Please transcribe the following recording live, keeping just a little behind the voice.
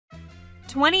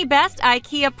20 best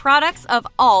IKEA products of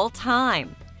all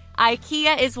time.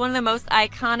 IKEA is one of the most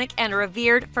iconic and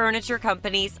revered furniture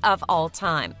companies of all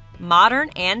time. Modern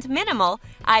and minimal,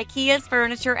 IKEA's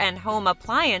furniture and home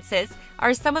appliances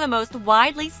are some of the most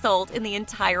widely sold in the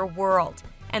entire world.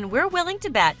 And we're willing to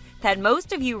bet that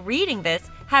most of you reading this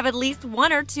have at least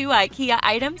one or two IKEA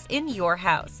items in your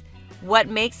house. What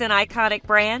makes an iconic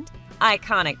brand?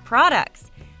 Iconic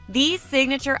products. These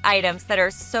signature items that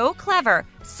are so clever,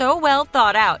 so well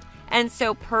thought out, and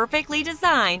so perfectly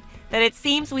designed that it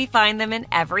seems we find them in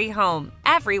every home,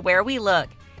 everywhere we look.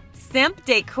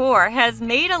 DECOR has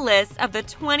made a list of the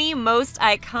 20 most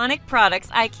iconic products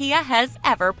IKEA has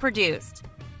ever produced.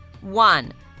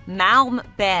 1. MALM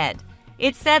bed.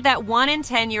 It's said that 1 in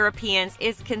 10 Europeans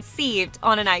is conceived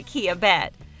on an IKEA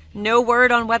bed. No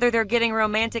word on whether they're getting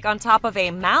romantic on top of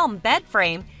a MALM bed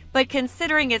frame, but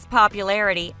considering its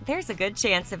popularity, there's a good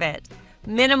chance of it.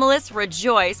 Minimalists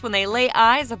rejoice when they lay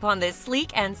eyes upon this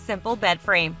sleek and simple bed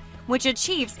frame, which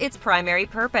achieves its primary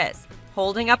purpose,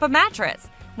 holding up a mattress,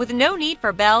 with no need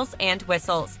for bells and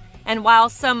whistles. And while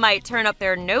some might turn up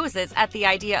their noses at the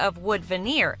idea of wood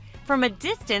veneer, from a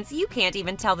distance you can't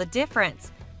even tell the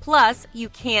difference. Plus, you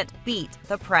can't beat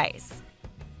the price.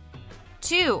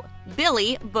 2.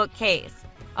 Billy bookcase.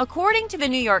 According to the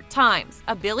New York Times,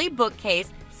 a Billy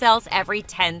bookcase sells every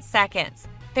 10 seconds.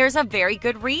 There's a very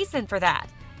good reason for that.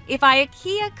 If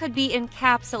IKEA could be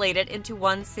encapsulated into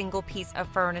one single piece of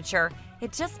furniture,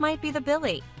 it just might be the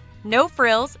Billy. No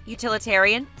frills,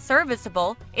 utilitarian,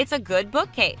 serviceable, it's a good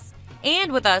bookcase.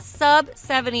 And with a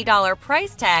sub-$70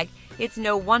 price tag, it's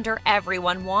no wonder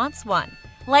everyone wants one.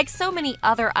 Like so many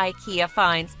other IKEA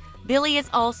finds, Billy is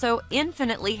also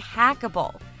infinitely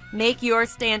hackable. Make yours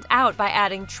stand out by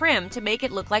adding trim to make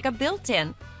it look like a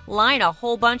built-in. Line a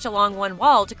whole bunch along one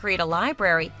wall to create a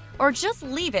library, or just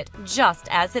leave it just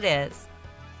as it is.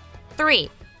 3.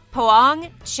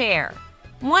 POÄNG chair.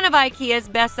 One of IKEA's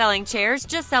best-selling chairs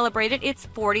just celebrated its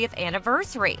 40th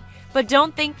anniversary. But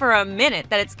don't think for a minute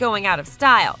that it's going out of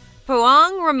style.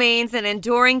 POÄNG remains an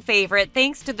enduring favorite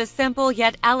thanks to the simple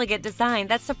yet elegant design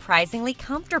that's surprisingly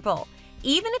comfortable.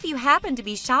 Even if you happen to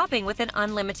be shopping with an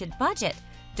unlimited budget,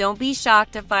 don't be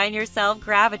shocked to find yourself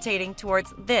gravitating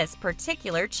towards this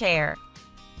particular chair.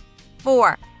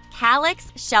 4.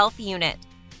 KALLAX shelf unit.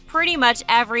 Pretty much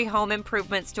every home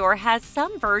improvement store has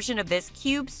some version of this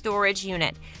cube storage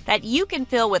unit that you can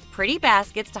fill with pretty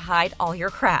baskets to hide all your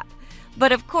crap.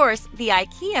 But of course, the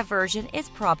IKEA version is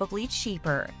probably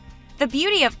cheaper. The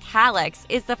beauty of KALLAX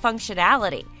is the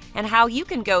functionality and how you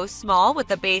can go small with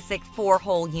the basic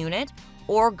 4-hole unit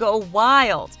or go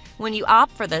wild when you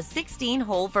opt for the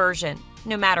 16-hole version.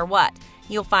 No matter what,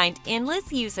 you'll find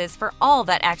endless uses for all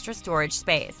that extra storage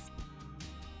space.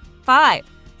 5.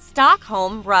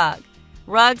 STOCKHOLM rug.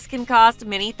 Rugs can cost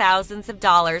many thousands of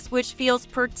dollars, which feels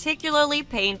particularly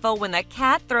painful when the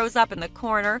cat throws up in the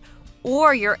corner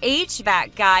or your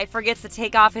HVAC guy forgets to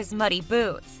take off his muddy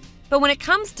boots. But when it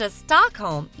comes to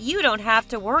Stockholm, you don't have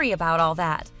to worry about all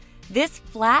that. This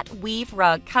flat weave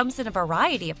rug comes in a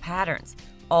variety of patterns,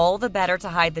 all the better to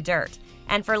hide the dirt.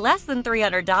 And for less than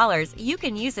 $300, you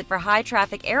can use it for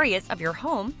high-traffic areas of your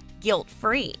home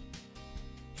guilt-free.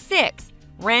 6.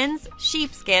 RENS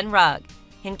sheepskin rug.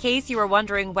 In case you were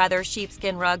wondering whether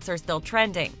sheepskin rugs are still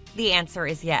trending, the answer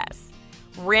is yes.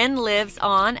 REN lives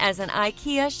on as an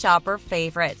IKEA shopper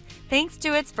favorite thanks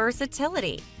to its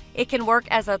versatility. It can work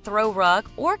as a throw rug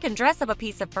or can dress up a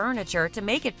piece of furniture to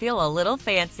make it feel a little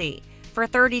fancy. For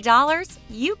 $30,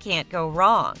 you can't go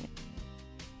wrong.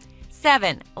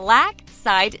 7. LAC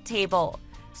side table.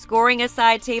 Scoring a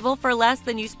side table for less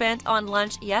than you spent on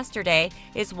lunch yesterday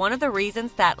is one of the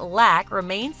reasons that LAC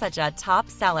remains such a top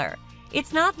seller.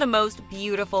 It's not the most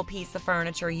beautiful piece of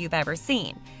furniture you've ever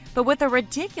seen, but with a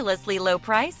ridiculously low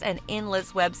price and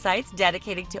endless websites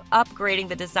dedicated to upgrading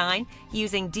the design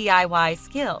using DIY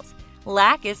skills,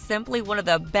 LAC is simply one of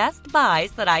the best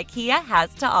buys that IKEA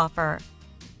has to offer.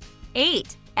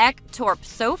 8. EKTORP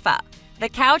sofa. The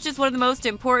couch is one of the most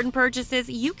important purchases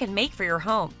you can make for your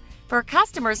home. For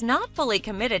customers not fully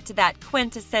committed to that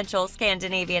quintessential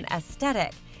Scandinavian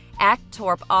aesthetic,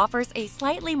 EKTORP offers a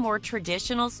slightly more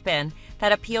traditional spin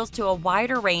that appeals to a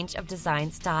wider range of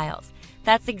design styles.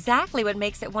 That's exactly what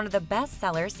makes it one of the best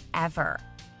sellers ever.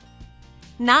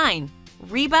 9.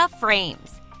 RIBBA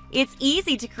frames. It's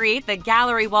easy to create the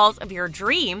gallery walls of your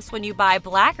dreams when you buy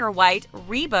black or white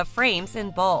RIBBA frames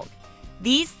in bulk.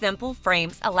 These simple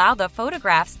frames allow the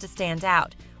photographs to stand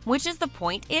out, which is the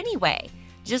point anyway.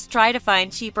 Just try to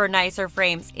find cheaper, nicer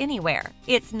frames anywhere.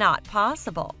 It's not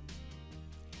possible.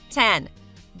 10.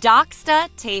 DOCKSTA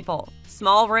table.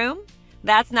 Small room?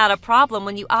 That's not a problem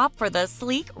when you opt for the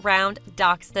sleek, round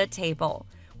DOCKSTA table.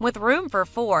 With room for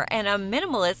 4 and a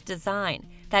minimalist design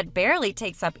that barely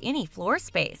takes up any floor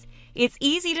space, it's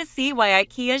easy to see why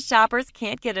IKEA shoppers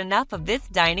can't get enough of this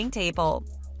dining table.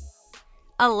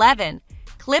 11.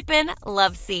 KLIPPAN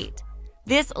LOVESEAT.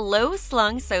 This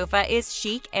low-slung sofa is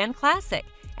chic and classic,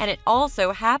 and it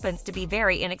also happens to be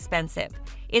very inexpensive.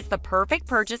 It's the perfect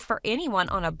purchase for anyone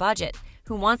on a budget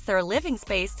who wants their living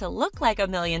space to look like $1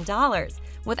 million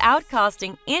without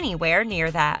costing anywhere near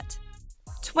that.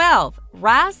 12.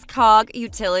 RÅSKOG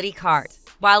Utility Cart.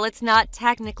 While it's not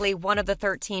technically one of the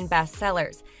 13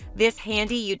 bestsellers, this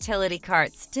handy utility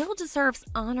cart still deserves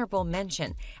honorable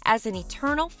mention as an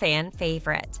eternal fan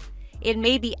favorite. It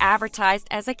may be advertised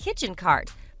as a kitchen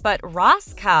cart, but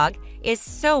RÅSKOG is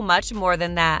so much more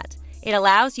than that. It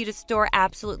allows you to store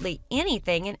absolutely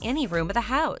anything in any room of the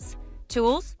house.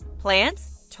 Tools,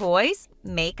 plants, toys,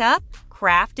 makeup,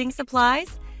 crafting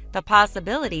supplies. The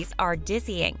possibilities are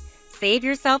dizzying. Save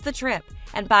yourself the trip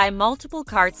and buy multiple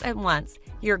carts at once.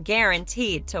 You're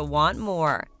guaranteed to want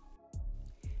more.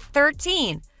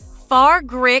 13.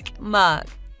 FÄRGRIK Mug.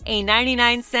 A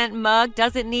 99-cent mug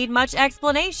doesn't need much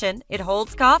explanation. It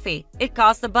holds coffee. It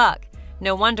costs $1.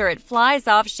 No wonder it flies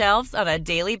off shelves on a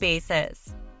daily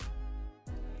basis.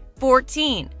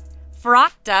 14.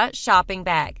 FRAKTA Shopping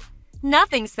Bag.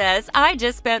 Nothing says I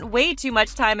just spent way too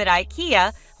much time at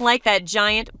IKEA like that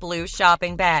giant blue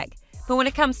shopping bag. But when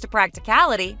it comes to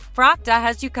practicality, FRAKTA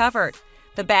has you covered.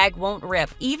 The bag won't rip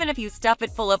even if you stuff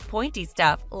it full of pointy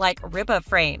stuff like RIBBA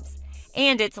frames.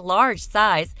 And its large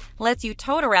size lets you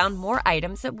tote around more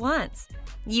items at once.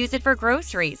 Use it for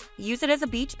groceries. Use it as a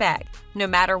beach bag. No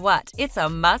matter what, it's a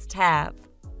must-have.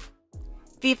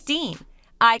 15.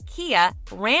 IKEA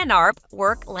RANARP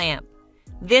Work Lamp.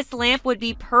 This lamp would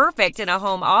be perfect in a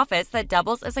home office that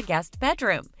doubles as a guest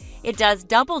bedroom. It does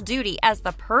double duty as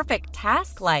the perfect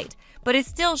task light, but is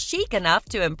still chic enough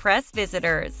to impress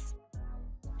visitors.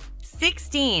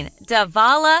 16.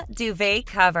 DVALA Duvet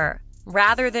Cover.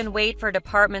 Rather than wait for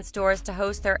department stores to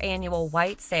host their annual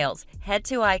white sales, head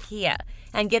to IKEA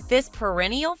and get this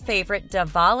perennial favorite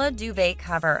DVALA duvet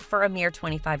cover for a mere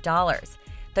 $25.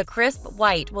 The crisp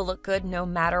white will look good no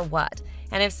matter what,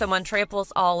 and if someone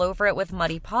tramples all over it with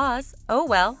muddy paws, oh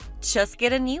well, just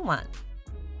get a new one.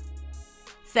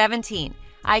 17.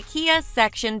 IKEA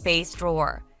Section Base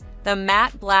Drawer. The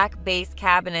matte black base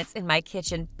cabinets in my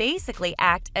kitchen basically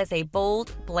act as a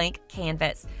bold, blank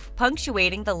canvas,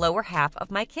 punctuating the lower half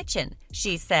of my kitchen,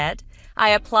 she said. I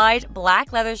applied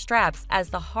black leather straps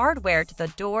as the hardware to the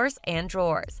doors and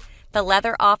drawers. The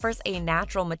leather offers a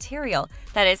natural material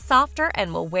that is softer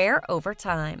and will wear over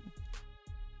time.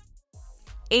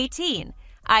 18.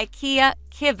 IKEA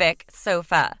KIVIK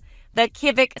Sofa. The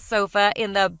KIVIK sofa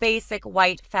in the basic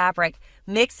white fabric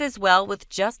mixes well with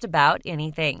just about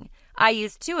anything. I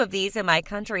used 2 of these in my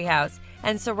country house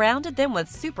and surrounded them with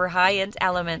super high-end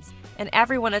elements, and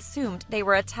everyone assumed they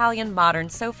were Italian modern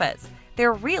sofas.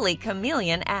 They're really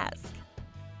chameleon-esque.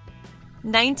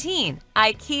 19.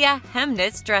 IKEA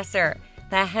HEMNES Dresser.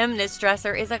 The HEMNES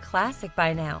dresser is a classic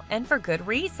by now, and for good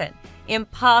reason.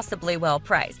 Impossibly well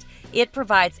priced. It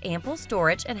provides ample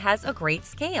storage and has a great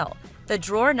scale. The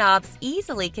drawer knobs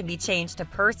easily can be changed to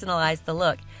personalize the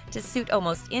look to suit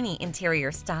almost any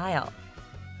interior style.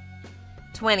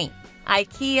 20.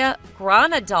 IKEA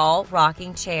GRONADAL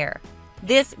Rocking Chair.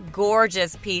 This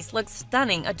gorgeous piece looks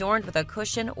stunning adorned with a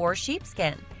cushion or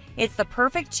sheepskin. It's the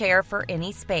perfect chair for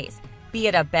any space, be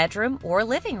it a bedroom or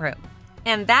living room.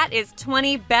 And that is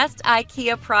 20 best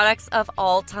IKEA products of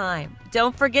all time.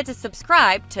 Don't forget to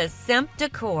subscribe to Simp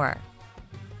Decor.